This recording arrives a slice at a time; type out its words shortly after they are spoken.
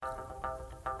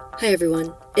Hi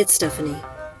everyone, it's Stephanie.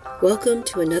 Welcome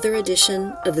to another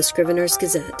edition of the Scrivener's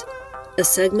Gazette, a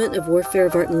segment of Warfare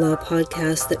of Art and Law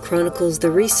podcast that chronicles the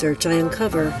research I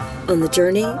uncover on the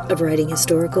journey of writing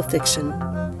historical fiction.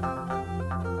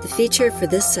 The feature for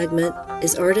this segment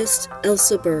is artist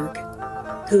Else Berg,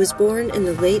 who was born in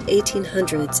the late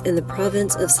 1800s in the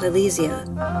province of Silesia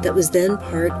that was then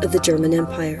part of the German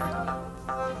Empire.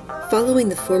 Following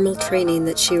the formal training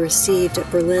that she received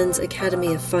at Berlin's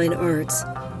Academy of Fine Arts,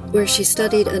 where she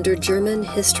studied under German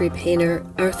history painter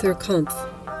Arthur Kampf,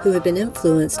 who had been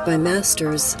influenced by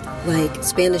masters like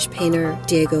Spanish painter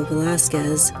Diego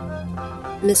Velázquez,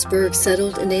 Miss Berg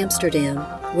settled in Amsterdam,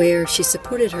 where she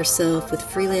supported herself with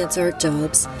freelance art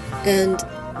jobs and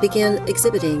began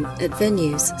exhibiting at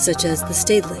venues such as the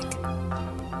Stedelijk.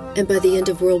 And by the end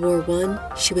of World War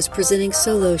I, she was presenting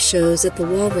solo shows at the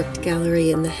Walrecht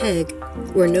Gallery in The Hague,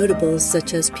 where notables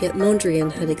such as Piet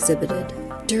Mondrian had exhibited.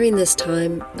 During this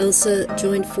time, Else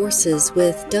joined forces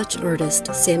with Dutch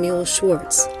artist Samuel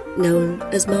Schwartz, known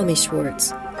as Mommy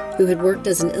Schwartz, who had worked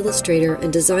as an illustrator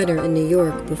and designer in New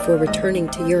York before returning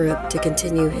to Europe to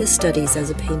continue his studies as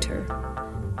a painter.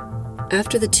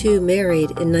 After the two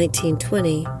married in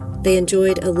 1920, they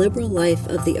enjoyed a liberal life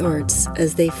of the arts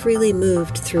as they freely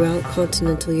moved throughout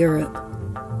continental Europe.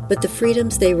 But the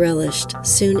freedoms they relished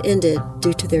soon ended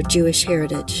due to their Jewish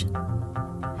heritage.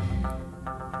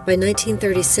 By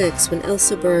 1936, when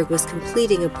Else Berg was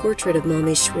completing a portrait of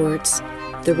Mommy Schwartz,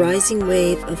 the rising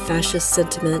wave of fascist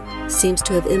sentiment seems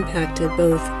to have impacted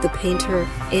both the painter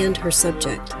and her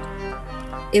subject.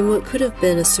 In what could have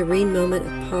been a serene moment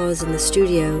of pause in the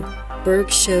studio, Berg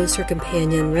shows her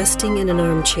companion resting in an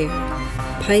armchair,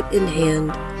 pipe in hand,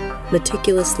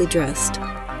 meticulously dressed.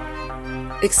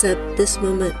 Except this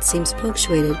moment seems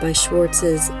punctuated by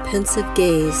Schwartz's pensive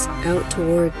gaze out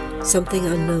toward something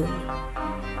unknown.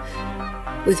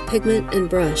 With pigment and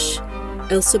brush,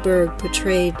 Else Berg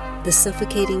portrayed the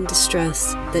suffocating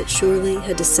distress that surely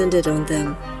had descended on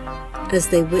them as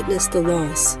they witnessed the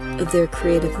loss of their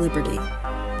creative liberty.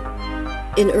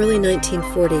 In early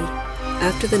 1940,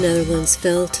 after the Netherlands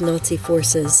fell to Nazi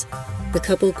forces, the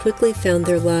couple quickly found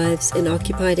their lives in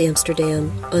occupied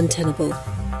Amsterdam untenable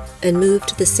and moved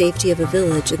to the safety of a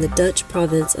village in the Dutch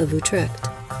province of Utrecht.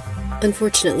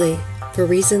 Unfortunately, for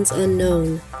reasons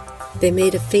unknown, they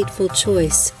made a fateful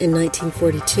choice in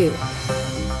 1942.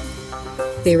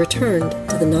 They returned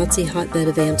to the Nazi hotbed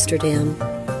of Amsterdam,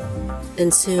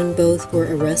 and soon both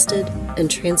were arrested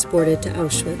and transported to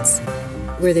Auschwitz,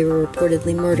 where they were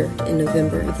reportedly murdered in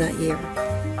November of that year.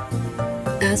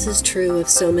 As is true of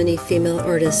so many female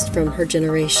artists from her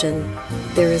generation,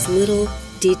 there is little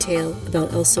detail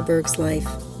about Else Berg's life,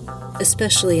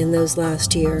 especially in those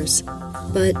last years,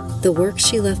 but the work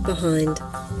she left behind,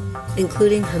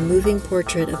 including her moving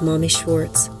portrait of Mommy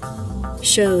Schwartz,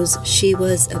 shows she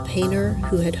was a painter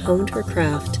who had honed her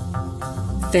craft,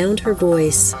 found her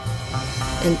voice,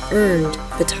 and earned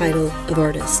the title of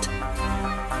artist.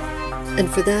 And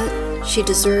for that, she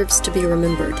deserves to be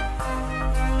remembered.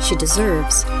 She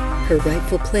deserves her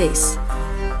rightful place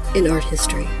in art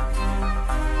history.